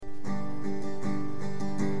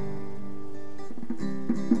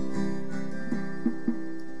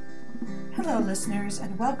listeners,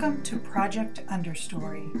 and welcome to Project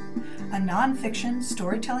Understory, a nonfiction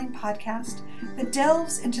storytelling podcast that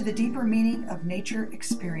delves into the deeper meaning of nature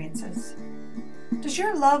experiences. Does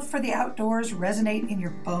your love for the outdoors resonate in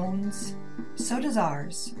your bones? So does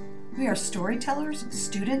ours. We are storytellers,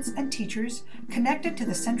 students, and teachers connected to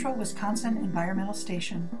the Central Wisconsin Environmental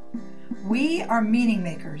Station. We are meaning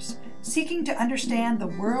makers, seeking to understand the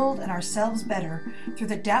world and ourselves better through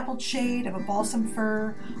the dappled shade of a balsam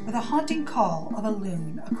fir or the haunting call of a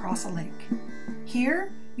loon across a lake.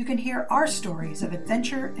 Here, you can hear our stories of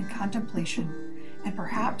adventure and contemplation, and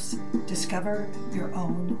perhaps discover your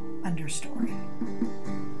own understory.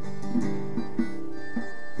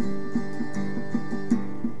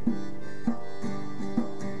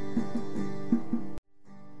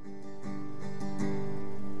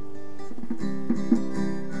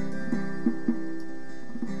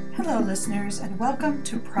 Hello, listeners, and welcome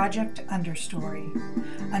to Project Understory,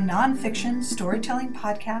 a nonfiction storytelling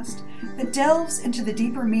podcast that delves into the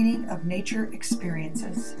deeper meaning of nature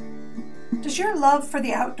experiences. Does your love for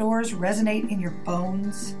the outdoors resonate in your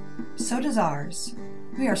bones? So does ours.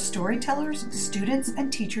 We are storytellers, students,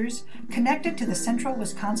 and teachers connected to the Central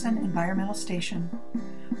Wisconsin Environmental Station.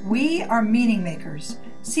 We are meaning makers,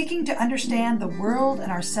 seeking to understand the world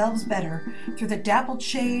and ourselves better through the dappled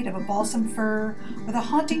shade of a balsam fir or the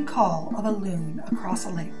haunting call of a loon across a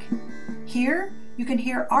lake. Here, you can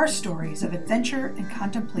hear our stories of adventure and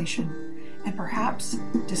contemplation, and perhaps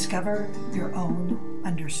discover your own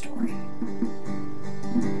understory.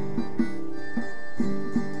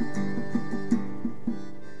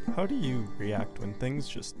 How do you react when things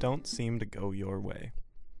just don't seem to go your way?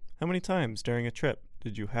 How many times during a trip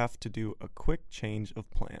did you have to do a quick change of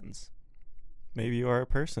plans? Maybe you are a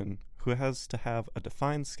person who has to have a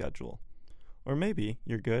defined schedule, or maybe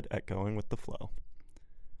you're good at going with the flow.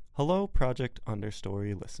 Hello, Project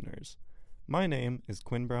Understory listeners. My name is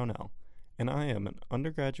Quinn Brownell, and I am an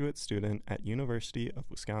undergraduate student at University of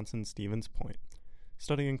Wisconsin-Stevens Point,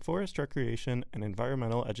 studying forest recreation and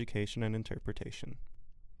environmental education and interpretation.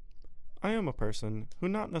 I am a person who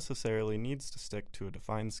not necessarily needs to stick to a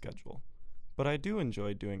defined schedule, but I do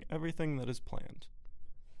enjoy doing everything that is planned.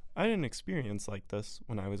 I had an experience like this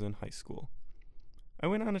when I was in high school. I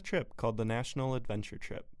went on a trip called the National Adventure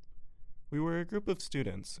Trip. We were a group of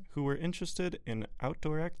students who were interested in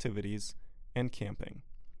outdoor activities and camping.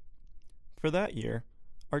 For that year,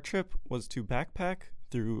 our trip was to backpack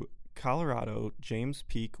through Colorado James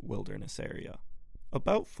Peak Wilderness Area.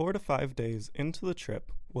 About 4 to 5 days into the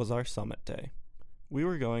trip was our summit day. We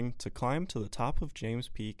were going to climb to the top of James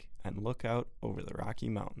Peak and look out over the Rocky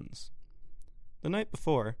Mountains. The night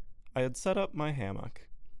before, I had set up my hammock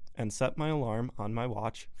and set my alarm on my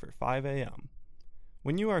watch for 5 a.m.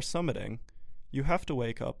 When you are summiting, you have to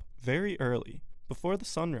wake up very early before the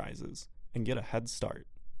sun rises and get a head start.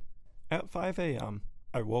 At 5 a.m.,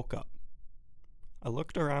 I woke up. I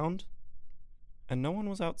looked around, and no one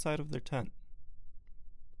was outside of their tent.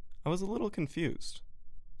 I was a little confused,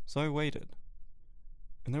 so I waited,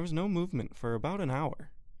 and there was no movement for about an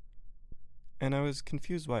hour. And I was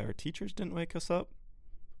confused why our teachers didn't wake us up,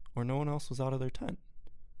 or no one else was out of their tent.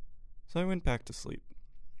 So I went back to sleep.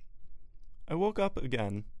 I woke up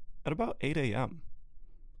again at about 8 a.m.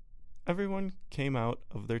 Everyone came out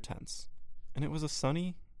of their tents, and it was a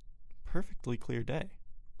sunny, perfectly clear day.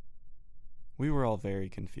 We were all very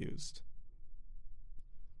confused.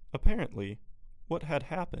 Apparently, what had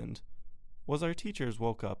happened was our teachers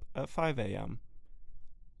woke up at 5 a.m.,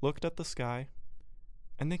 looked at the sky,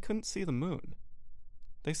 and they couldn't see the moon.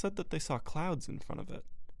 They said that they saw clouds in front of it,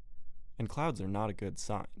 and clouds are not a good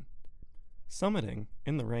sign. Summiting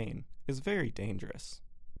in the rain is very dangerous.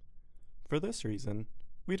 For this reason,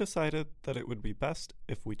 we decided that it would be best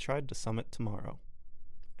if we tried to summit tomorrow.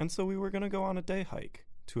 And so we were going to go on a day hike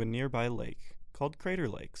to a nearby lake called Crater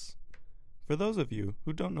Lakes. For those of you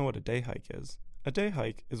who don't know what a day hike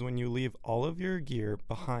is when you leave all of your gear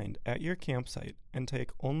behind at your campsite and take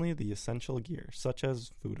only the essential gear, such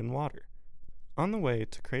as food and water. On the way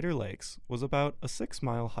to Crater Lakes was about a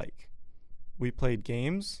 6-mile hike. We played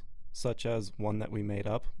games, such as one that we made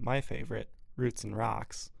up, my favorite, Roots and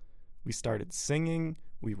Rocks. We started singing,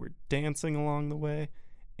 we were dancing along the way,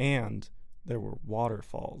 and there were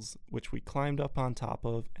waterfalls, which we climbed up on top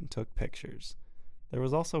of and took pictures. There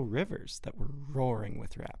was also rivers that were roaring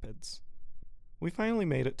with rapids. We finally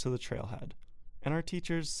made it to the trailhead, and our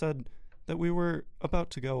teachers said that we were about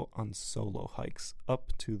to go on solo hikes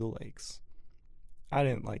up to the lakes. I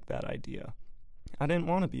didn't like that idea. I didn't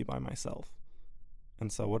want to be by myself.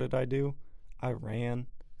 And so what did I do? I ran,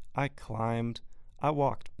 I climbed, I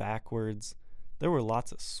walked backwards. There were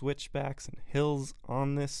lots of switchbacks and hills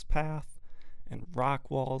on this path, and rock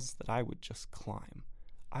walls that I would just climb.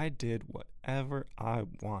 I did whatever I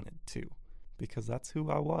wanted to, because that's who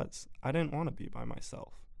I was. I didn't want to be by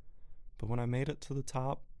myself. But when I made it to the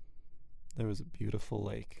top, there was a beautiful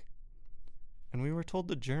lake. And we were told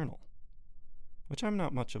to journal, which I'm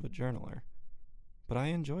not much of a journaler, but I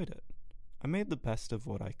enjoyed it. I made the best of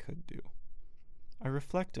what I could do. I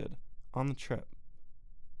reflected on the trip,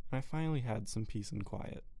 and I finally had some peace and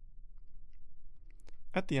quiet.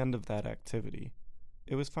 At the end of that activity,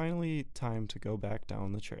 it was finally time to go back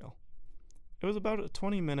down the trail. It was about a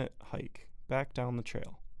 20-minute hike back down the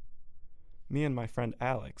trail. Me and my friend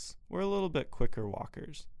Alex were a little bit quicker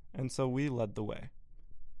walkers, and so we led the way.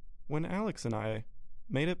 When Alex and I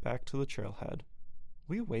made it back to the trailhead,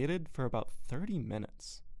 we waited for about 30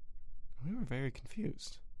 minutes. We were very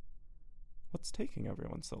confused. What's taking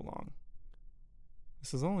everyone so long?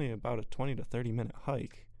 This is only about a 20 to 30 minute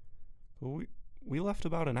hike, but we left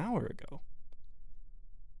about an hour ago.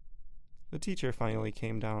 The teacher finally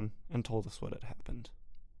came down and told us what had happened.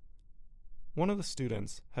 One of the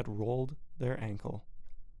students had rolled their ankle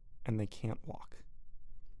and they can't walk.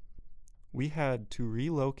 We had to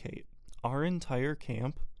relocate our entire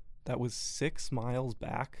camp that was 6 miles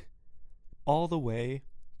back all the way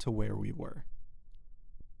to where we were.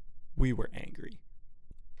 We were angry.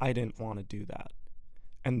 I didn't want to do that.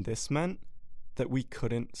 And this meant that we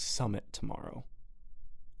couldn't summit tomorrow.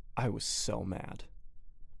 I was so mad.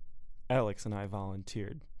 Alex and I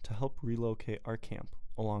volunteered to help relocate our camp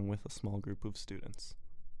along with a small group of students.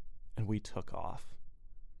 And we took off.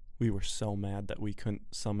 We were so mad that we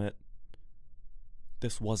couldn't summit.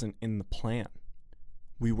 This wasn't in the plan.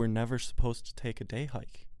 We were never supposed to take a day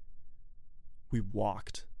hike. We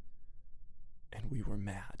walked, and we were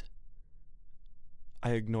mad.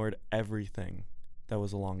 I ignored everything that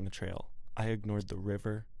was along the trail. I ignored the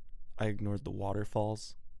river. I ignored the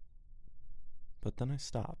waterfalls. But then I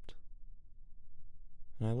stopped.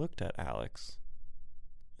 And I looked at Alex,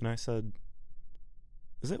 and I said,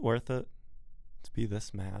 "Is it worth it to be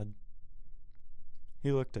this mad?"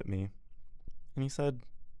 He looked at me, and he said,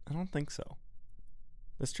 "I don't think so.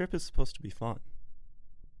 This trip is supposed to be fun.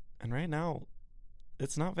 And right now,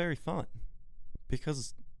 it's not very fun,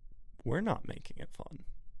 because we're not making it fun."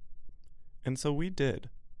 And so we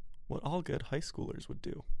did what all good high schoolers would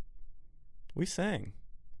do. We sang.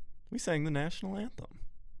 We sang the national anthem.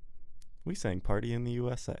 We sang Party in the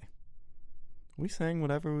USA. We sang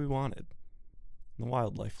whatever we wanted. The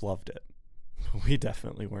wildlife loved it, but we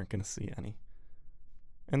definitely weren't going to see any.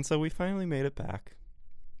 And so we finally made it back.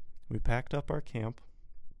 We packed up our camp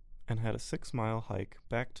and had a 6-mile hike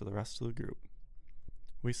back to the rest of the group.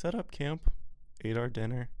 We set up camp, ate our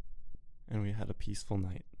dinner, and we had a peaceful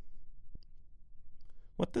night.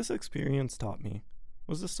 What this experience taught me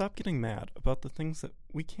was to stop getting mad about the things that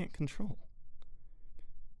we can't control.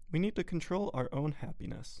 We need to control our own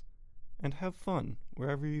happiness and have fun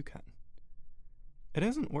wherever you can. It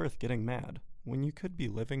isn't worth getting mad when you could be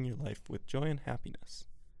living your life with joy and happiness.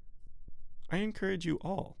 I encourage you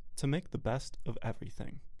all to make the best of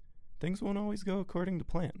everything. Things won't always go according to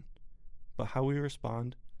plan, but how we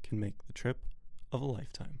respond can make the trip of a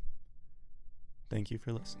lifetime. Thank you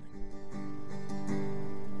for listening.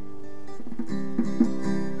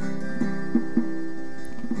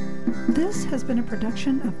 This has been a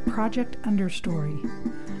production of Project Understory.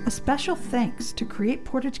 A special thanks to Create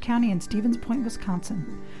Portage County in Stevens Point,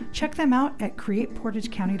 Wisconsin. Check them out at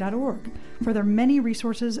createportagecounty.org for their many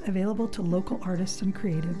resources available to local artists and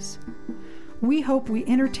creatives. We hope we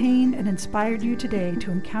entertained and inspired you today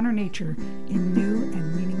to encounter nature in new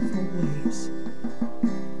and meaningful ways.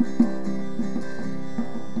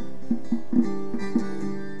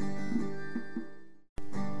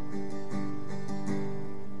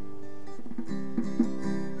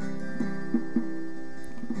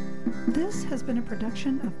 This has been a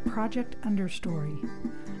production of Project Understory.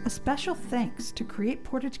 A special thanks to Create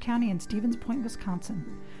Portage County in Stevens Point,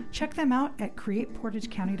 Wisconsin. Check them out at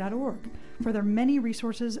createportagecounty.org for their many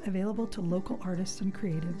resources available to local artists and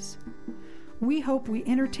creatives. We hope we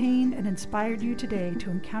entertained and inspired you today to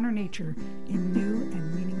encounter nature in new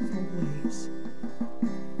and meaningful ways.